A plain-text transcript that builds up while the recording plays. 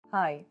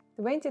Hi,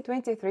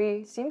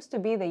 2023 seems to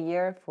be the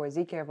year for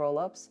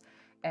zkRollups,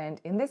 and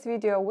in this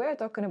video we're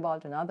talking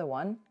about another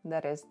one,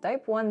 that is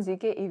Type 1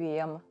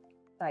 zkEVM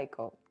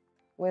Taiko.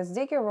 With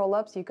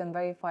zkRollups you can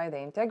verify the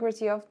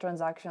integrity of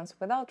transactions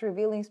without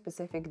revealing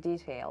specific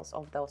details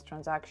of those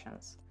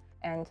transactions,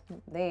 and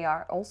they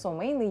are also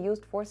mainly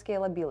used for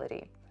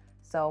scalability.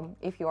 So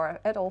if you are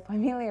at all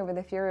familiar with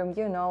Ethereum,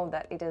 you know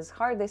that it is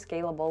hardly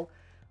scalable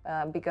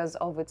because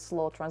of its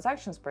slow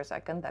transactions per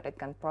second that it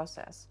can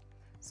process.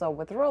 So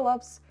with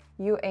Rollups,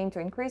 you aim to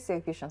increase the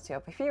efficiency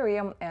of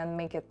Ethereum and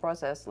make it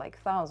process like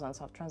thousands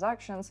of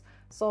transactions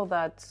so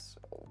that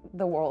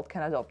the world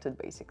can adopt it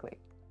basically.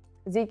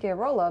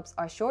 zkRollups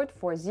are short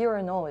for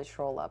zero-knowledge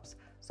rollups.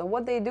 So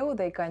what they do,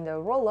 they kind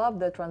of roll up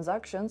the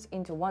transactions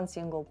into one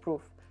single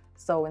proof.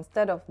 So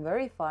instead of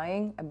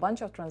verifying a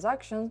bunch of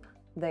transactions,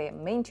 the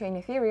main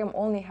chain Ethereum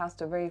only has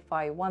to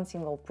verify one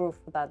single proof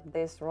that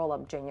this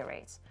rollup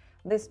generates.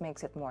 This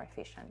makes it more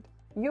efficient.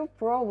 You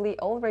probably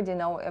already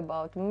know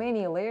about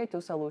many Layer 2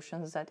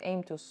 solutions that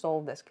aim to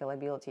solve the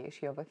scalability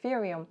issue of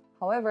Ethereum.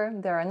 However,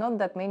 there are not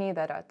that many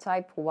that are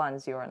Type 1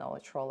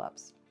 zero-knowledge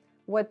rollups.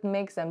 What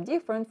makes them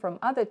different from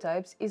other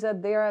types is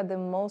that they are the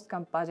most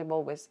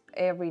compatible with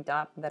every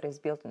dApp that is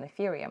built in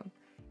Ethereum,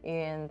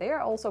 and they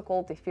are also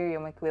called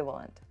Ethereum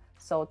equivalent.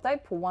 So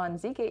Type 1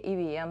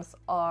 zkEVMs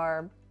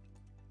are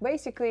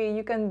basically,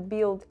 you can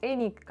build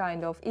any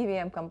kind of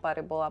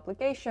EVM-compatible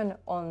application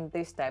on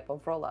this type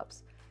of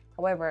rollups.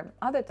 However,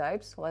 other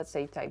types, let's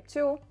say Type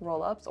 2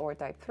 rollups or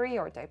Type 3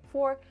 or Type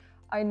 4,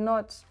 are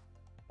not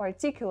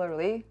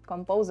particularly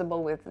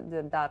composable with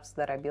the dApps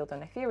that are built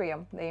on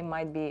Ethereum. They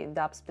might be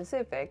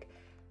dApp-specific,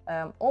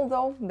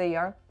 although they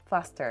are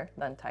faster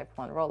than Type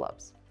 1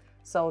 rollups.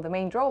 So the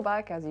main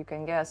drawback, as you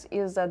can guess,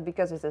 is that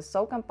because it is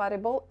so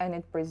compatible and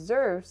it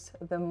preserves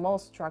the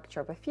most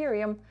structure of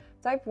Ethereum,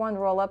 Type 1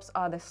 rollups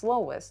are the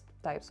slowest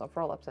types of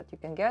rollups that you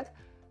can get.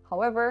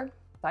 However,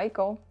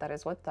 Taiko, that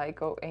is what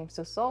Taiko aims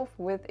to solve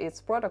with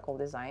its protocol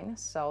design,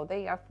 so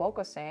they are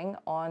focusing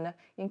on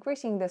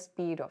increasing the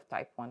speed of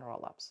Type 1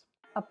 rollups.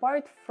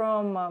 Apart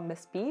from the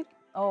speed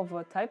of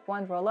Type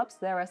 1 rollups,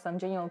 there are some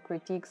general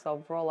critiques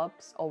of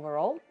rollups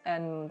overall,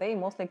 and they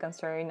mostly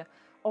concern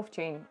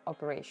off-chain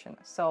operation.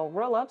 So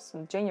rollups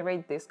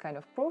generate this kind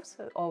of proofs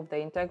of the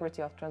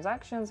integrity of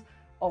transactions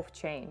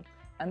off-chain,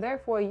 and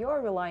therefore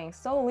you're relying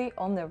solely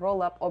on the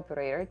rollup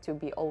operator to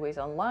be always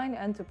online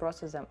and to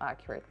process them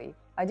accurately.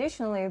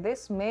 Additionally,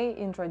 this may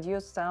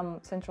introduce some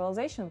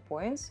centralization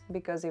points,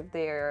 because if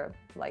they're,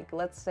 like,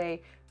 let's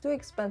say, too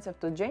expensive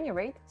to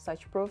generate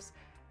such proofs,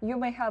 you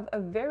may have a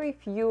very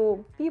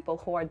few people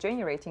who are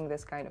generating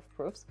this kind of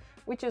proofs,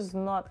 which is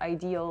not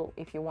ideal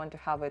if you want to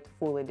have it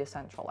fully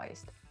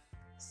decentralized.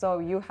 So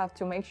you have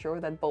to make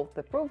sure that both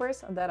the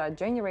provers that are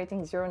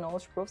generating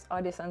zero-knowledge proofs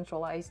are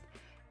decentralized,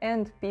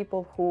 and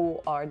people who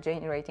are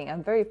generating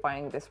and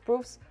verifying these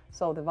proofs,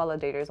 so the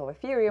validators of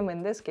Ethereum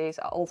in this case,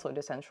 are also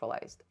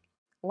decentralized.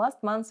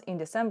 Last month in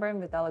December,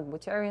 Vitalik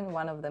Buterin,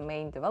 one of the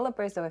main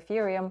developers of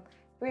Ethereum,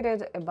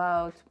 tweeted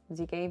about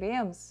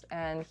zkEVMs,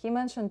 and he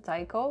mentioned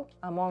Taiko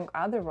among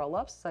other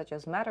rollups such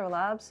as Matter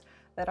Labs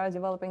that are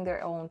developing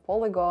their own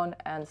Polygon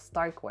and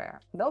Starkware.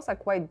 Those are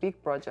quite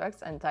big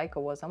projects, and Taiko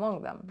was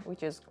among them,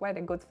 which is quite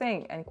a good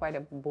thing and quite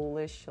a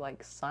bullish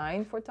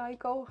sign for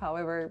Taiko.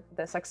 However,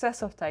 the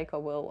success of Taiko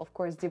will of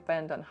course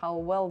depend on how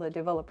well the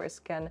developers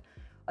can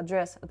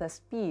address the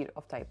speed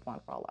of Type 1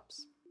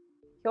 rollups.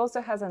 He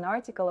also has an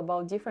article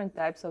about different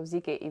types of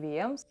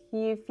zkEVMs.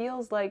 He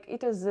feels like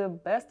it is the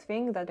best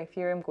thing that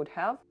Ethereum could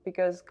have,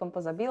 because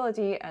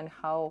composability and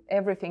how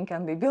everything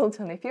can be built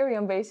on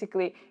Ethereum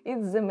basically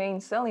is the main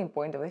selling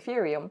point of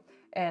Ethereum.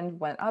 And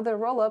when other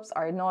rollups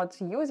are not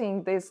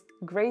using this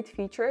great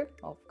feature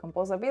of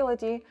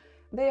composability,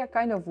 they are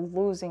kind of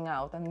losing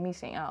out and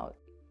missing out.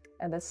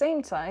 At the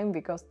same time,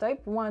 because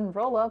Type 1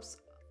 rollups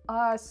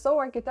are so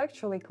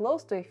architecturally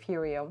close to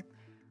Ethereum,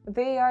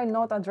 they are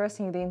not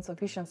addressing the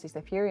insufficiencies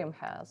Ethereum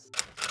has.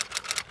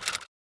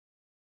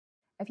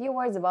 A few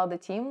words about the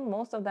team.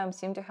 Most of them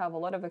seem to have a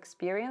lot of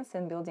experience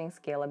in building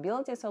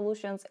scalability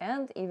solutions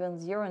and even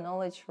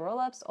zero-knowledge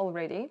rollups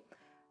already.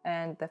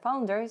 And the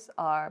founders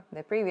are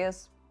the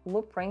previous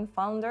Loopring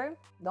founder,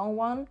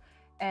 Dongwon,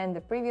 and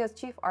the previous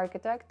chief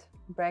architect,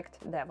 Brecht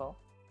Devil.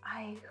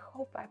 I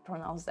hope I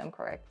pronounced them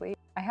correctly.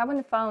 I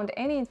haven't found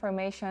any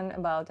information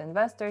about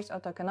investors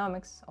or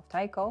tokenomics of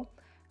Taiko.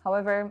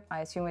 However,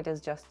 I assume it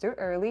is just too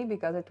early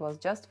because it was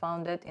just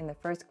founded in the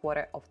first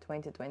quarter of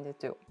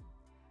 2022.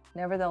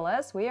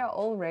 Nevertheless, we are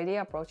already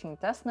approaching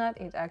Testnet.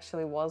 It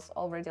actually was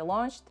already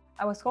launched.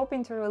 I was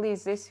hoping to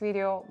release this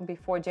video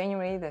before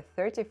January the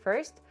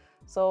 31st,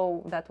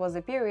 so that was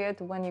the period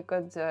when you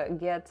could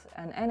get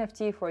an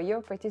NFT for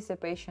your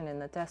participation in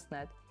the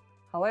Testnet.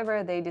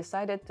 However, they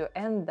decided to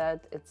end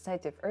that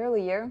incentive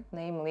earlier,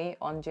 namely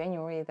on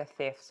January the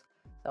 5th.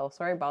 So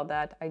sorry about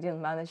that, I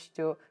didn't manage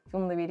to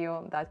film the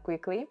video that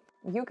quickly.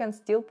 You can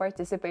still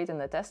participate in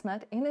the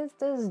testnet, and it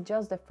is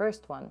just the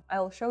first one.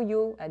 I'll show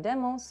you a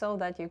demo so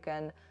that you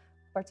can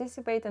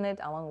Participate in it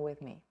along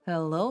with me.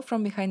 Hello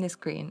from behind the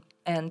screen,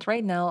 and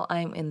right now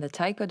I'm in the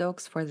Taiko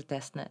docs for the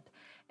testnet.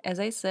 As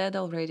I said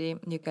already,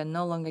 you can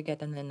no longer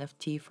get an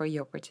NFT for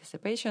your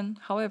participation,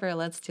 however,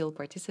 let's still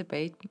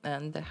participate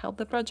and help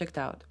the project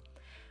out.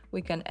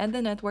 We can add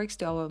the networks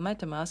to our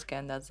MetaMask,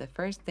 and that's the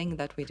first thing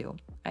that we do.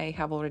 I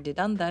have already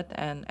done that,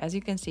 and as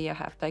you can see, I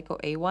have Taiko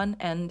A1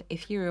 and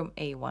Ethereum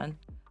A1.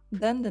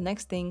 Then the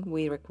next thing,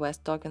 we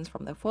request tokens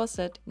from the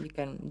faucet. You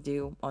can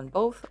do on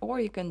both, or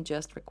you can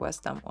just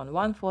request them on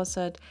one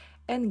faucet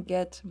and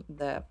get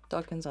the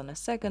tokens on a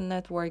second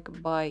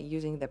network by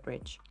using the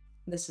bridge.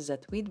 This is a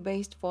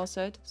tweet-based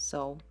faucet,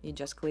 so you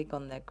just click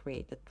on the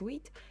create a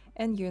tweet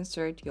and you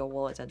insert your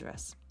wallet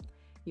address.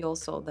 You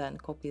also then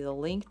copy the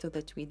link to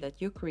the tweet that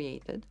you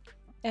created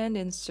and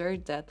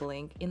insert that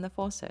link in the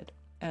faucet.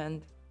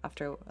 And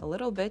after a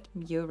little bit,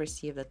 you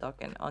receive the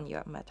token on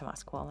your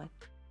MetaMask wallet.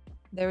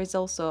 There is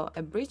also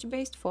a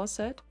bridge-based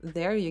faucet.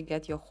 There you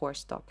get your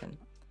horse token.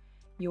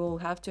 You will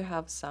have to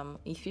have some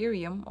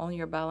Ethereum on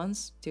your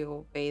balance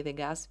to pay the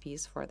gas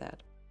fees for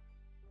that.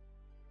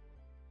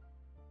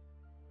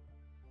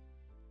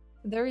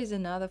 There is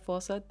another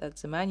faucet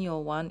that's a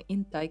manual one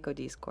in Taiko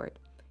Discord.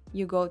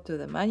 You go to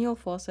the manual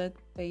faucet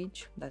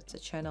page, that's a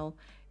channel,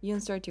 you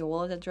insert your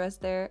wallet address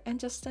there and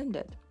just send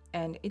it,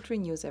 and it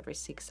renews every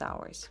 6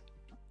 hours.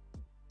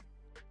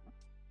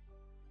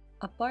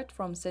 Apart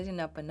from setting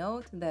up a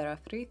node, there are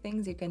 3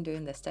 things you can do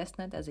in this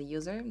testnet as a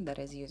user, that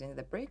is using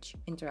the bridge,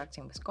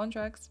 interacting with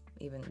contracts,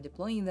 even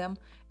deploying them,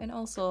 and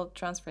also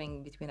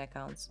transferring between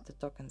accounts the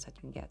tokens that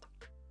you get.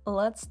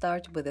 Let's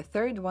start with the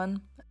third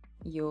one.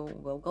 You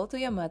will go to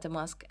your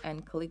MetaMask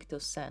and click to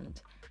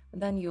send.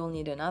 Then you'll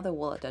need another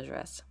wallet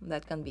address.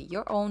 That can be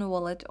your own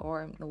wallet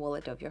or the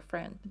wallet of your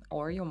friend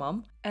or your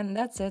mom. And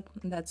that's it.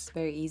 That's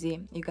very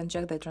easy. You can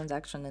check the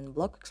transaction in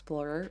Block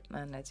Explorer,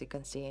 and as you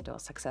can see, it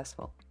was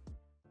successful.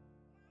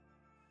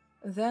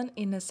 Then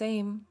in the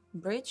same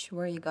bridge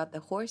where you got the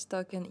horse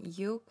token,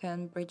 you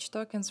can bridge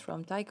tokens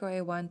from Taiko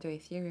A1 to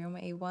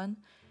Ethereum A1.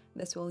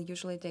 This will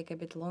usually take a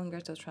bit longer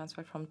to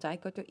transfer from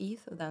Taiko to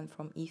ETH than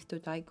from ETH to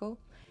Taiko.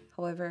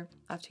 However,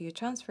 after you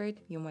transfer it,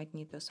 you might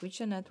need to switch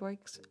the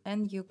networks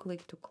and you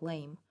click to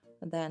claim.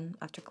 Then,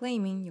 after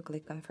claiming, you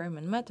click confirm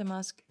in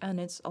MetaMask, and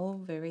it's all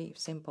very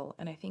simple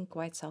and I think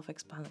quite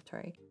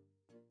self-explanatory.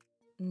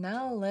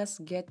 Now let's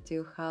get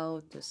to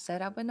how to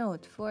set up a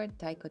node for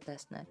Taiko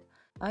testnet.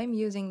 I'm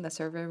using the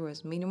server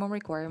with minimum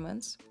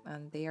requirements,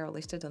 and they are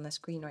listed on the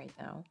screen right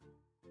now.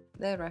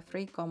 There are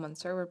 3 common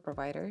server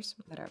providers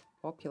that are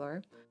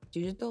popular: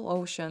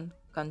 DigitalOcean,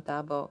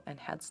 Contabo, and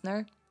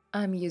Hetzner.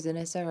 I'm using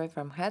a server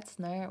from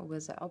Hetzner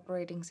with the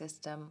operating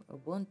system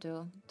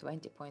Ubuntu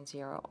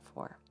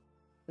 20.04.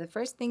 The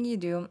first thing you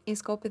do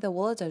is copy the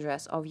wallet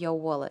address of your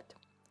wallet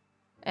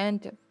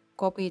and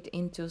copy it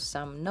into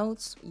some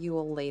nodes. You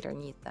will later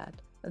need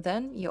that.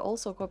 Then you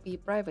also copy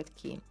private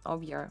key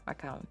of your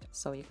account.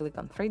 So you click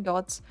on 3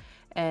 dots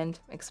and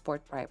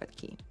export private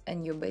key.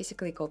 And you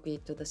basically copy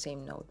it to the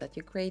same node that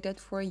you created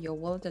for your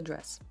wallet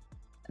address.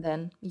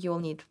 Then you'll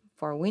need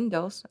for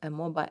Windows a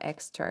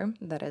MobiX term,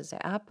 that is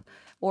the app,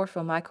 or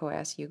for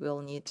macOS you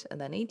will need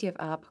the native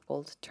app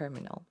called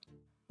Terminal.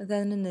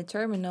 Then in the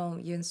terminal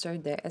you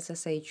insert the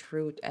SSH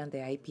root and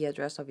the IP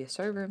address of your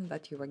server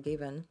that you were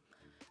given.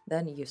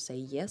 Then you say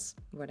yes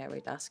whenever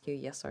it asks you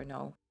yes or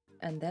no.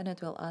 And then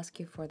it will ask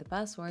you for the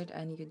password,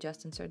 and you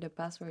just insert the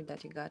password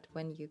that you got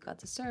when you got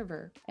the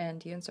server.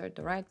 And you insert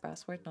the right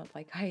password, not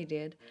like I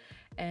did.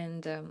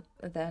 And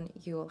then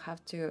you will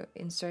have to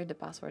insert the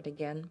password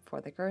again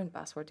for the current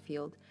password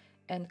field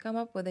and come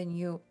up with a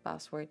new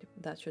password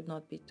that should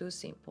not be too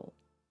simple.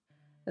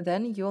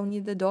 Then you'll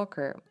need the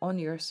Docker on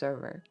your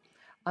server.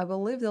 I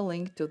will leave the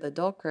link to the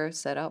Docker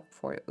setup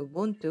for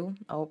Ubuntu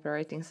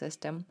operating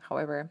system.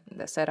 However,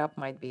 the setup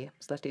might be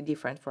slightly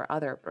different for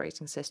other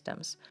operating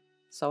systems.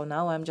 So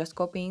now I'm just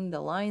copying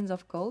the lines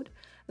of code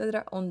that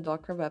are on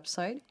Docker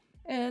website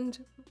and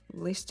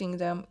listing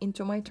them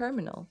into my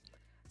terminal.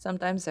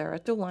 Sometimes there are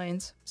 2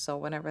 lines, so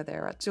whenever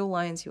there are 2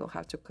 lines, you will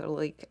have to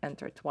click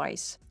enter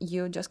twice.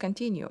 You just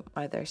continue,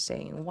 either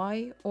saying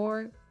why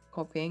or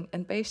copying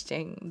and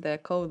pasting the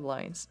code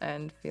lines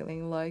and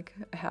feeling like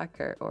a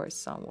hacker or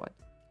somewhat.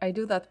 I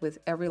do that with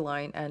every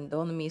line and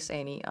don't miss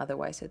any,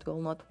 otherwise it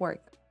will not work.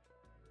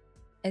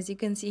 As you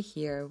can see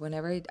here,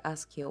 whenever it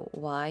asks you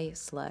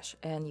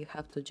y/n, you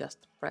have to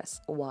just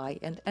press y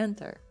and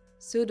enter.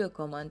 Sudo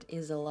command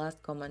is the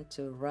last command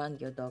to run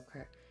your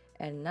Docker,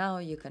 and now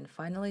you can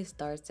finally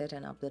start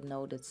setting up the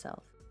node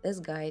itself. This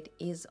guide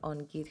is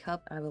on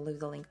GitHub, I will leave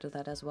the link to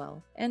that as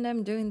well. And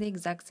I'm doing the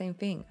exact same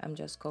thing, I'm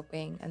just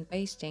copying and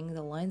pasting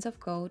the lines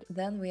of code.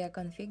 Then we are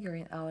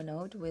configuring our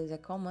node with the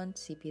command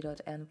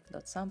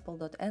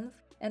cp.env.sample.env,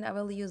 and I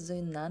will use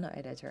the nano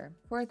editor.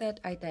 For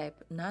that I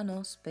type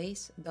nano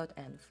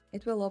space.env.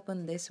 It will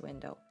open this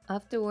window.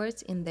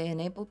 Afterwards, in the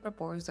enable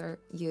proposer,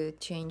 you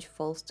change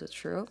false to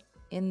true.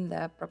 In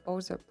the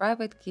proposer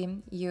private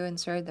key, you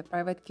insert the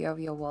private key of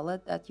your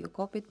wallet that you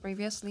copied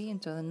previously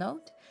into the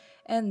node,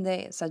 and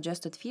the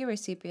suggested fee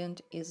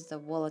recipient is the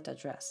wallet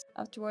address.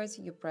 Afterwards,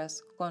 you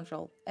press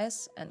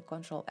Ctrl+S and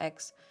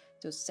Ctrl+X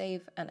to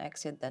save and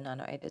exit the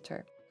nano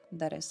editor.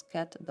 That is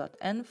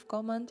cat.env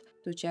command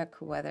to check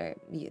whether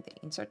the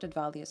inserted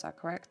values are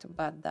correct,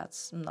 but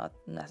that's not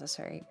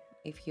necessary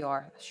if you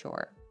are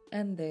sure.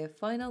 And the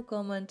final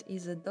command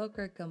is a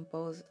docker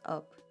compose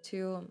up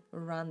to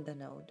run the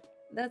node.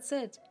 That's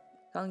it.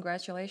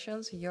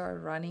 Congratulations, you're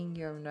running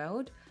your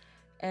node.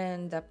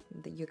 And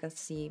you can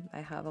see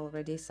I have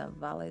already some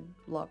valid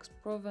blocks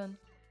proven.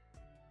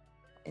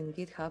 In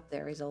GitHub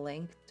there is a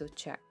link to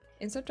check.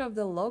 Instead of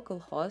the local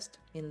host,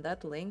 in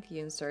that link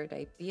you insert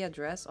IP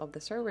address of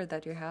the server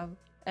that you have,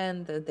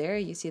 and there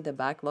you see the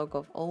backlog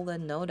of all the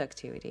node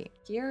activity.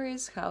 Here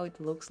is how it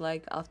looks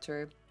like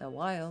after a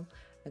while,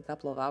 a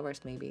couple of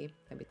hours maybe,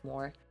 a bit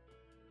more.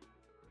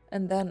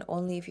 And then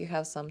only if you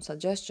have some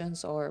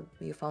suggestions or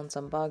you found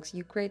some bugs,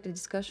 you create a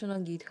discussion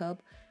on GitHub.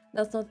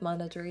 That's not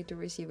mandatory to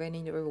receive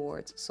any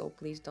rewards, so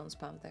please don't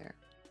spam there.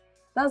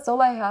 That's all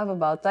I have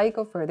about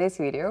Taiko for this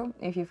video.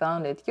 If you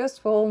found it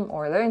useful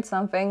or learned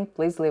something,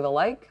 please leave a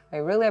like. I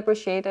really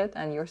appreciate it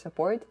and your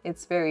support.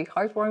 It's very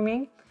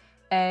heartwarming.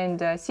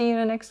 And see you in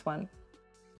the next one.